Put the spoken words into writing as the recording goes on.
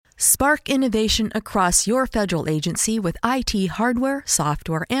Spark innovation across your federal agency with IT hardware,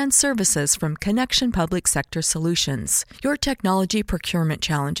 software, and services from Connection Public Sector Solutions. Your technology procurement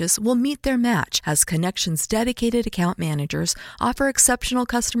challenges will meet their match as Connection's dedicated account managers offer exceptional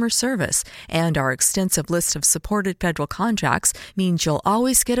customer service, and our extensive list of supported federal contracts means you'll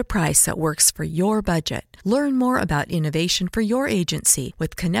always get a price that works for your budget. Learn more about innovation for your agency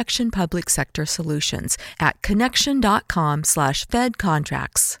with Connection Public Sector Solutions at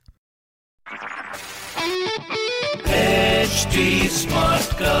connection.com/fedcontracts. HT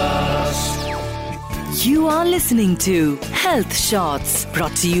Smartcast. You are listening to Health Shots,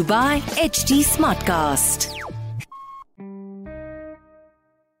 brought to you by HT Smartcast.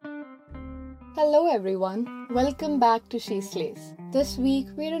 Hello everyone, welcome back to She Slays. This week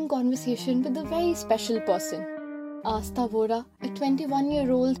we're in conversation with a very special person. Aastha Vora, a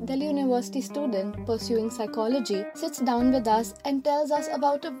 21-year-old Delhi University student pursuing psychology, sits down with us and tells us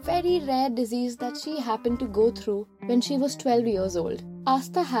about a very rare disease that she happened to go through when she was 12 years old.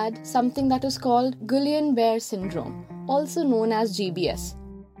 Aastha had something that is called Guillain-Barré syndrome, also known as GBS.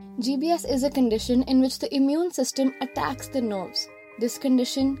 GBS is a condition in which the immune system attacks the nerves. This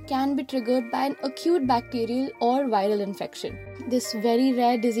condition can be triggered by an acute bacterial or viral infection. This very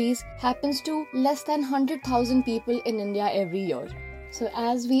rare disease happens to less than 100,000 people in India every year. So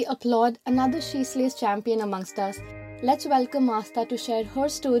as we applaud another She Slays champion amongst us, let's welcome Aastha to share her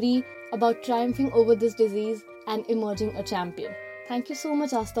story about triumphing over this disease and emerging a champion. Thank you so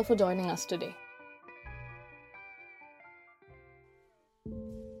much, Aastha, for joining us today.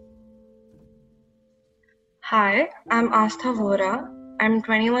 Hi, I'm Aastha Vora. I'm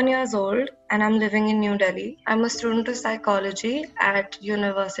 21 years old and I'm living in New Delhi. I'm a student of psychology at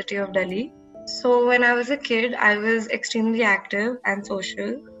University of Delhi. So when I was a kid, I was extremely active and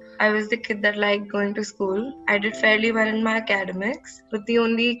social. I was the kid that liked going to school. I did fairly well in my academics, but the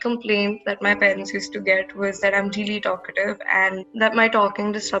only complaint that my parents used to get was that I'm really talkative and that my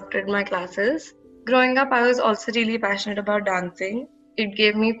talking disrupted my classes. Growing up, I was also really passionate about dancing. It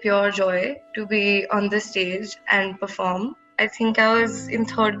gave me pure joy to be on the stage and perform. I think I was in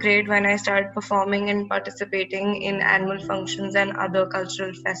third grade when I started performing and participating in annual functions and other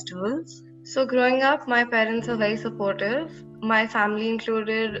cultural festivals. So growing up, my parents were very supportive. My family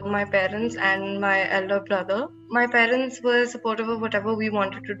included my parents and my elder brother. My parents were supportive of whatever we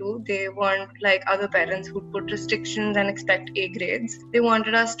wanted to do. They weren't like other parents who'd put restrictions and expect A grades. They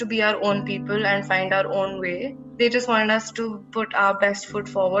wanted us to be our own people and find our own way. They just wanted us to put our best foot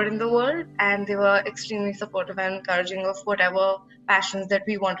forward in the world, and they were extremely supportive and encouraging of whatever passions that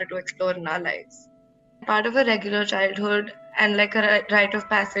we wanted to explore in our lives. Part of a regular childhood and like a rite of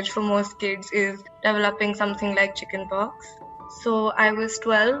passage for most kids is developing something like chickenpox. So I was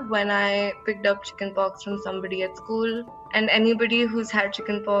 12 when I picked up chickenpox from somebody at school, and anybody who's had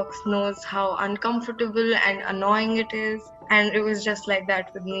chickenpox knows how uncomfortable and annoying it is. And it was just like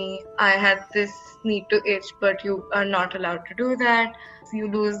that with me. I had this need to itch, but you are not allowed to do that. So you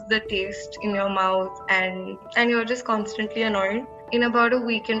lose the taste in your mouth and you're just constantly annoyed. In about a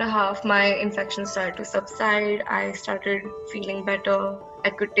week and a half, my infection started to subside. I started feeling better. I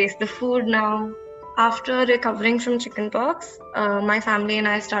could taste the food now. After recovering from chickenpox, my family and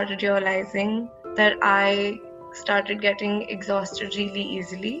I started realizing that I started getting exhausted really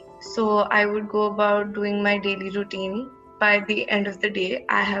easily. So I would go about doing my daily routine. By the end of the day,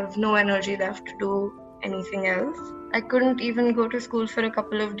 I have no energy left to do anything else. I couldn't even go to school for a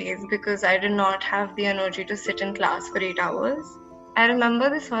couple of days because I did not have the energy to sit in class for 8 hours. I remember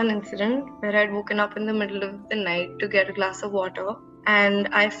this one incident where I'd woken up in the middle of the night to get a glass of water and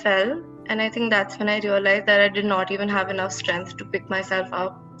I fell. And I think that's when I realized that I did not even have enough strength to pick myself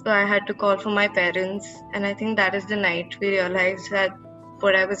up. So I had to call for my parents. And I think that is the night we realized that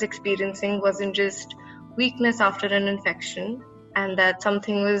what I was experiencing wasn't just weakness after an infection, and that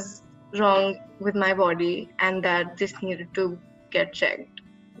something was wrong with my body and that this needed to get checked.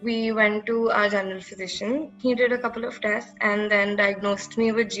 We went to our general physician. He did a couple of tests and then diagnosed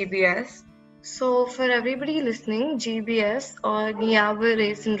me with GBS. So for everybody listening, GBS or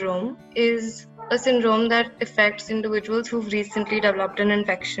Guillain-Barré syndrome is a syndrome that affects individuals who've recently developed an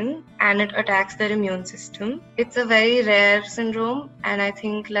infection and it attacks their immune system. It's a very rare syndrome and I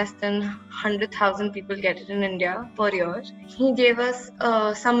think less than 100,000 people get it in India per year. He gave us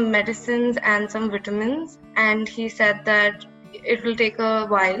some medicines and some vitamins, and he said that it will take a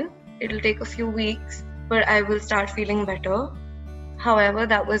while, it'll take a few weeks, but I will start feeling better. However,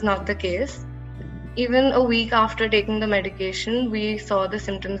 that was not the case. Even a week after taking the medication, we saw the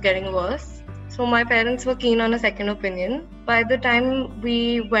symptoms getting worse. So my parents were keen on a second opinion. By the time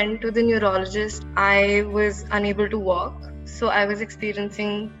we went to the neurologist, I was unable to walk. So I was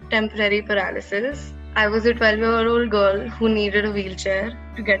experiencing temporary paralysis. I was a 12-year-old girl who needed a wheelchair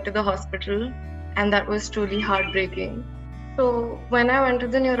to get to the hospital, and that was truly heartbreaking. So when I went to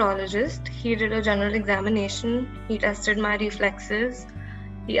the neurologist, he did a general examination. He tested my reflexes.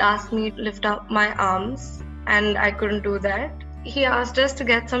 He asked me to lift up my arms, and I couldn't do that. He asked us to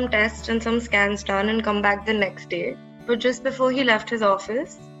get some tests and some scans done and come back the next day. But just before he left his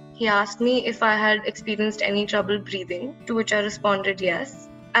office, he asked me if I had experienced any trouble breathing, to which I responded yes.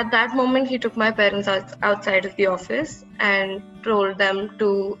 At that moment, he took my parents outside of the office and told them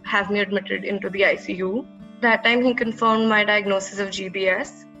to have me admitted into the ICU. That time, he confirmed my diagnosis of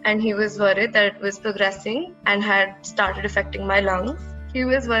GBS, and he was worried that it was progressing and had started affecting my lungs. He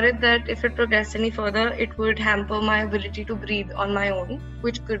was worried that if it progressed any further, it would hamper my ability to breathe on my own,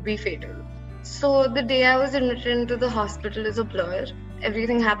 which could be fatal. So the day I was admitted into the hospital is a blur.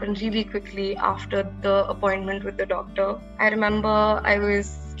 Everything happened really quickly after the appointment with the doctor. I remember I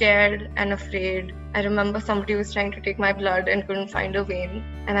was scared and afraid. I remember somebody was trying to take my blood and couldn't find a vein,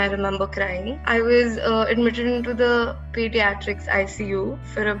 and I remember crying. I was admitted into the pediatrics ICU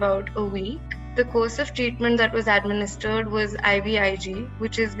for about a week. The course of treatment that was administered was IVIG,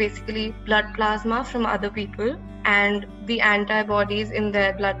 which is basically blood plasma from other people, and the antibodies in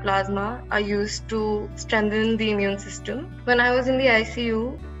their blood plasma are used to strengthen the immune system. When I was in the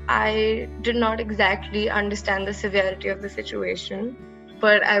ICU, I did not exactly understand the severity of the situation,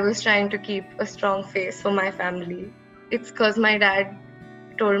 but I was trying to keep a strong face for my family. It's because my dad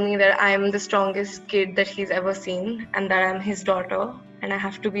told me that I'm the strongest kid that he's ever seen and that I'm his daughter and I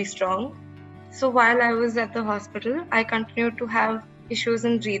have to be strong. So while I was at the hospital, I continued to have issues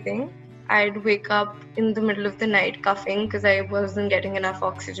in breathing. I'd wake up in the middle of the night coughing because I wasn't getting enough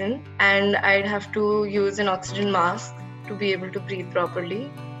oxygen, and I'd have to use an oxygen mask to be able to breathe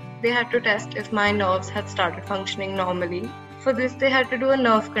properly. They had to test if my nerves had started functioning normally. For this, they had to do a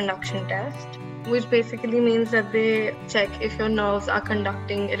nerve conduction test, which basically means that they check if your nerves are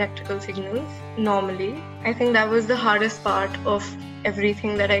conducting electrical signals normally. I think that was the hardest part of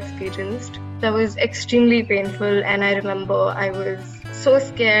everything that I experienced. That was extremely painful, and I remember I was so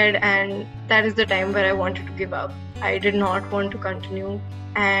scared, and that is the time where I wanted to give up. I did not want to continue,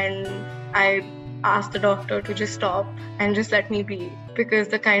 and I asked the doctor to just stop and just let me be, because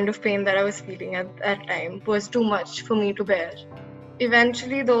the kind of pain that I was feeling at that time was too much for me to bear.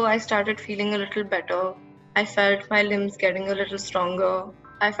 Eventually, though, I started feeling a little better. I felt my limbs getting a little stronger.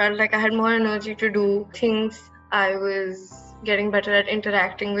 I felt like I had more energy to do things. I was getting better at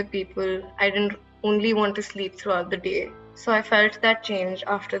interacting with people. I didn't only want to sleep throughout the day. So I felt that change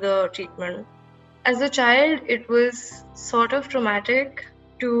after the treatment. As a child, it was sort of traumatic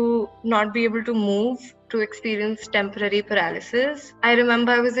to not be able to move, to experience temporary paralysis. I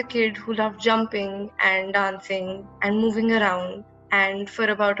remember I was a kid who loved jumping and dancing and moving around. And for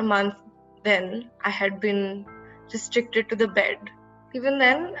about a month then, I had been restricted to the bed. Even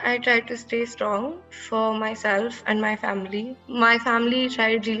then, I tried to stay strong for myself and my family. My family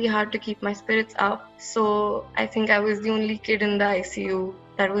tried really hard to keep my spirits up. So I think I was the only kid in the ICU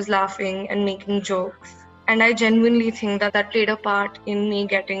that was laughing and making jokes. And I genuinely think that played a part in me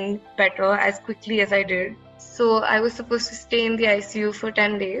getting better as quickly as I did. So I was supposed to stay in the ICU for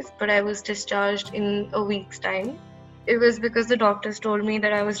 10 days, but I was discharged in a week's time. It was because the doctors told me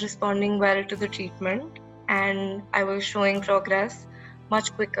that I was responding well to the treatment and I was showing progress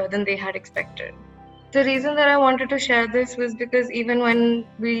much quicker than they had expected. The reason that I wanted to share this was because even when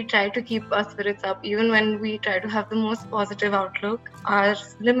we try to keep our spirits up, even when we try to have the most positive outlook, our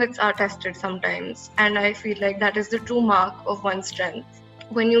limits are tested sometimes. And I feel like that is the true mark of one's strength.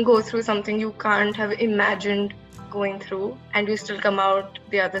 When you go through something you can't have imagined going through and you still come out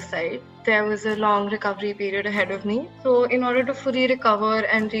the other side. There was a long recovery period ahead of me. So in order to fully recover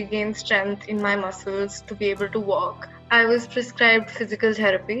and regain strength in my muscles to be able to walk, I was prescribed physical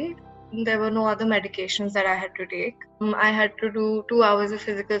therapy. There were no other medications that I had to take. I had to do 2 hours of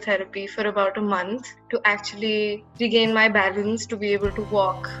physical therapy for about a month to actually regain my balance to be able to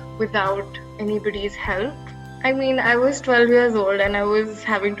walk without anybody's help. I mean, I was 12 years old and I was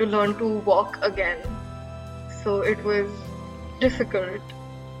having to learn to walk again. So it was difficult.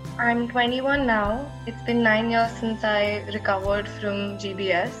 I'm 21 now. It's been 9 years since I recovered from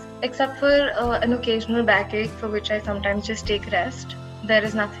GBS. Except for an occasional backache for which I sometimes just take rest. There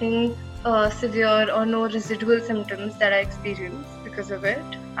is nothing severe or no residual symptoms that I experienced because of it.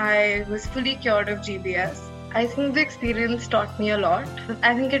 I was fully cured of GBS. I think the experience taught me a lot.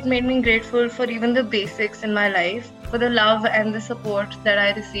 I think it made me grateful for even the basics in my life, for the love and the support that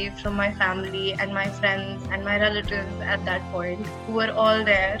I received from my family and my friends and my relatives at that point, who were all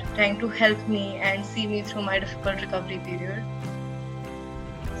there trying to help me and see me through my difficult recovery period.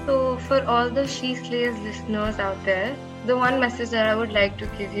 So for all the She Slays listeners out there, the one message that I would like to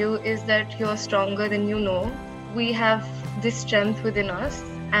give you is that you're stronger than you know. We have this strength within us,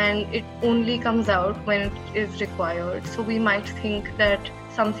 and it only comes out when it is required. So we might think that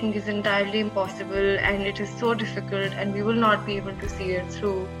something is entirely impossible and it is so difficult and we will not be able to see it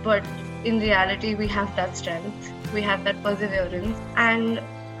through. But in reality, we have that strength, we have that perseverance, and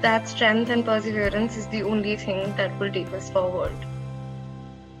that strength and perseverance is the only thing that will take us forward.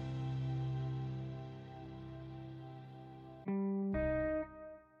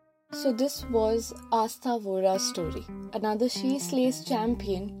 So this was Astha Vora's story, another She Slays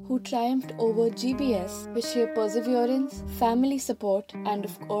champion who triumphed over GBS with sheer perseverance, family support, and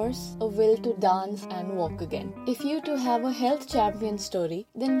of course, a will to dance and walk again. If you too have a health champion story,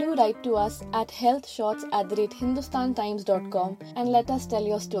 then do write to us at healthshots@hindustantimes.com and let us tell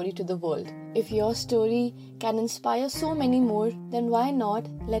your story to the world. If your story can inspire so many more, then why not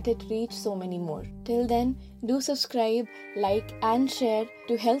let it reach so many more? Till then, do subscribe, like and share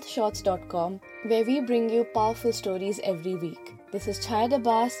to healthshots.com, where we bring you powerful stories every week. This is Chayad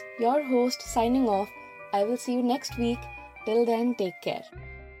Abbas, your host, signing off. I will see you next week. Till then, take care.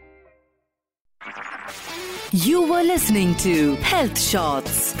 You were listening to Health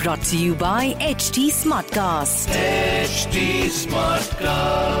Shots, brought to you by HT Smartcast. HT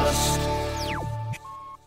Smartcast.